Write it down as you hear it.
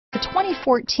The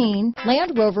 2014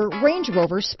 Land Rover Range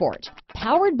Rover Sport.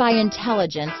 Powered by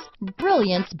intelligence,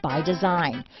 brilliance by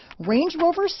design. Range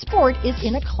Rover Sport is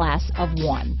in a class of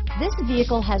one. This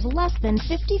vehicle has less than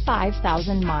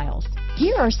 55,000 miles.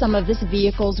 Here are some of this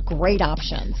vehicle's great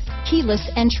options: keyless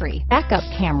entry, backup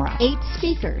camera, 8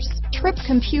 speakers, trip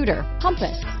computer,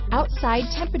 compass, outside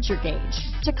temperature gauge,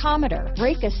 tachometer,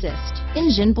 brake assist,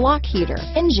 engine block heater,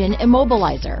 engine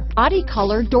immobilizer, body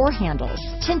color door handles,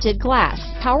 tinted glass,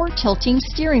 power tilting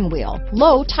steering wheel,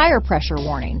 low tire pressure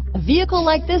warning. A vehicle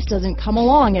like this doesn't come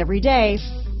along every day.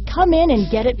 Come in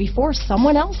and get it before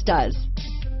someone else does.